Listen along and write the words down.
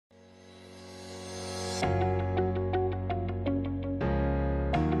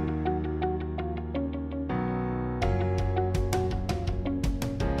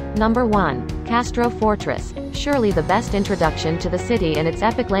Number 1. Castro Fortress. Surely the best introduction to the city and its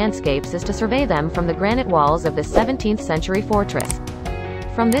epic landscapes is to survey them from the granite walls of this 17th century fortress.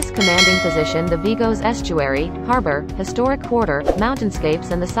 From this commanding position, the Vigo Estuary, harbor, historic quarter, mountainscapes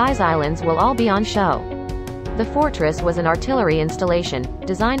and the Cíes Islands will all be on show. The fortress was an artillery installation,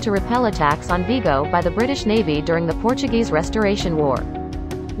 designed to repel attacks on Vigo by the British Navy during the Portuguese Restoration War.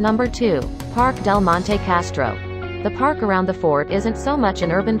 Number 2. Parque del Monte Castro. The park around the fort isn't so much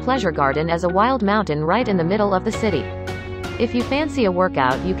an urban pleasure garden as a wild mountain right in the middle of the city. If you fancy a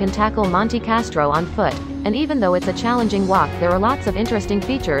workout, you can tackle Monte Castro on foot, and even though it's a challenging walk, there are lots of interesting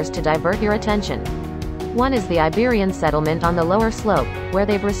features to divert your attention. One is the Iberian settlement on the lower slope, where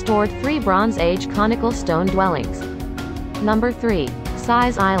they've restored 3 Bronze Age conical stone dwellings. Number 3.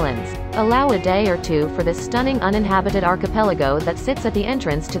 Cíes Islands. Allow a day or two for this stunning uninhabited archipelago that sits at the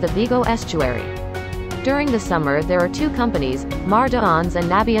entrance to the Vigo Estuary. During the summer, there are 2 companies, Mar de Ons and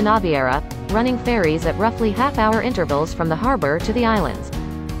Navia Naviera, running ferries at roughly half-hour intervals from the harbor to the islands.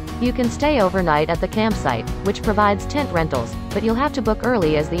 You can stay overnight at the campsite, which provides tent rentals, but you'll have to book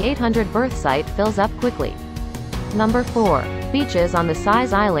early as the 800 berth site fills up quickly. Number 4. Beaches on the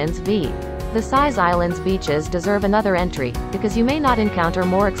Cíes Islands v. The Cíes Islands beaches deserve another entry, because you may not encounter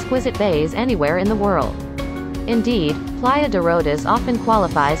more exquisite bays anywhere in the world. Indeed, Playa de Rodas often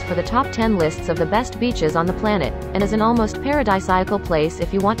qualifies for the top 10 lists of the best beaches on the planet, and is an almost paradisiacal place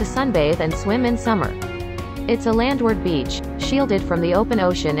if you want to sunbathe and swim in summer. It's a landward beach, shielded from the open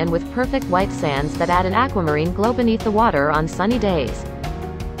ocean and with perfect white sands that add an aquamarine glow beneath the water on sunny days.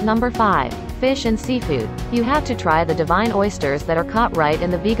 Number 5. Fish and seafood. You have to try the divine oysters that are caught right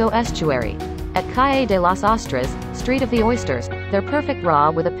in the Vigo Estuary. At Calle de las Ostras, Street of the Oysters, they're perfect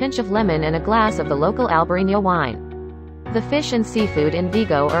raw with a pinch of lemon and a glass of the local Albarino wine. The fish and seafood in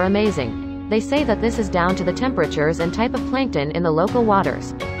Vigo are amazing. They say that this is down to the temperatures and type of plankton in the local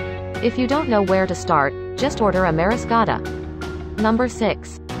waters. If you don't know where to start, just order a mariscada. Number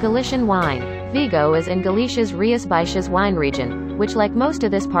 6. Galician wine. Vigo is in Galicia's Rías Baixas wine region, which like most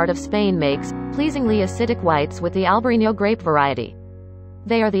of this part of Spain makes pleasingly acidic whites with the Albarino grape variety.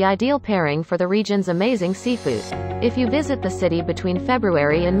 They are the ideal pairing for the region's amazing seafood. If you visit the city between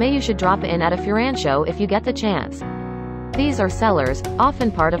February and May, you should drop in at a Furancho if you get the chance. These are cellars,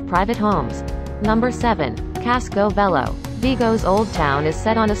 often part of private homes. Number 7. Casco Velho. Vigo's old town is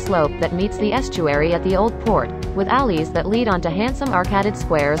set on a slope that meets the estuary at the old port, with alleys that lead onto handsome arcaded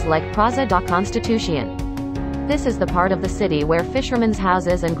squares like Praça da Constitución. This is the part of the city where fishermen's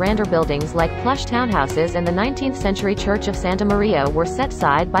houses and grander buildings like plush townhouses and the 19th century Church of Santa María were set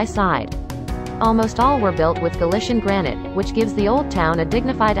side by side. Almost all were built with Galician granite, which gives the old town a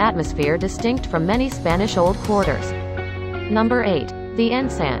dignified atmosphere distinct from many Spanish old quarters. Number 8. The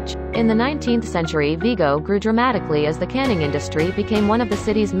ensanche. In the 19th century, Vigo grew dramatically as the canning industry became one of the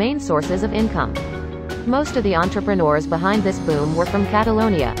city's main sources of income. Most of the entrepreneurs behind this boom were from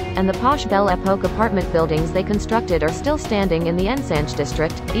Catalonia, and the posh Belle Époque apartment buildings they constructed are still standing in the Ensanche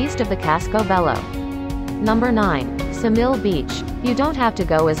district, east of the Casco Velho. Number 9. Samil Beach. You don't have to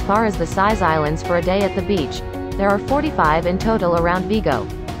go as far as the Cíes Islands for a day at the beach. There are 45 in total around Vigo.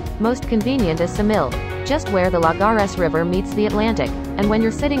 Most convenient is Samil, just where the Lagares River meets the Atlantic, and when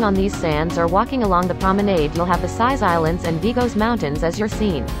you're sitting on these sands or walking along the promenade, you'll have the Cíes Islands and Vigo's mountains as your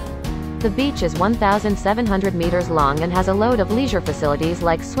scene. The beach is 1,700 meters long and has a load of leisure facilities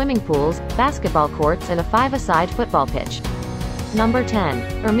like swimming pools, basketball courts and a 5-a-side football pitch. Number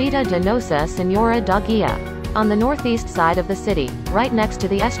 10. Ermita de Nossa Senhora da Guia. On the northeast side of the city, right next to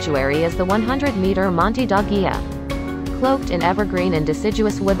the estuary, is the 100-meter Monte da Guia. Cloaked in evergreen and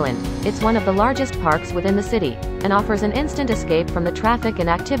deciduous woodland, it's one of the largest parks within the city, and offers an instant escape from the traffic and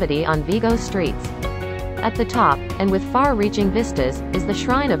activity on Vigo's streets. At the top, and with far-reaching vistas, is the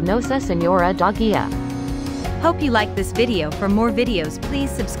shrine of Nossa Senhora da Guia. Hope you liked this video. For more videos, please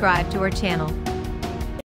subscribe to our channel.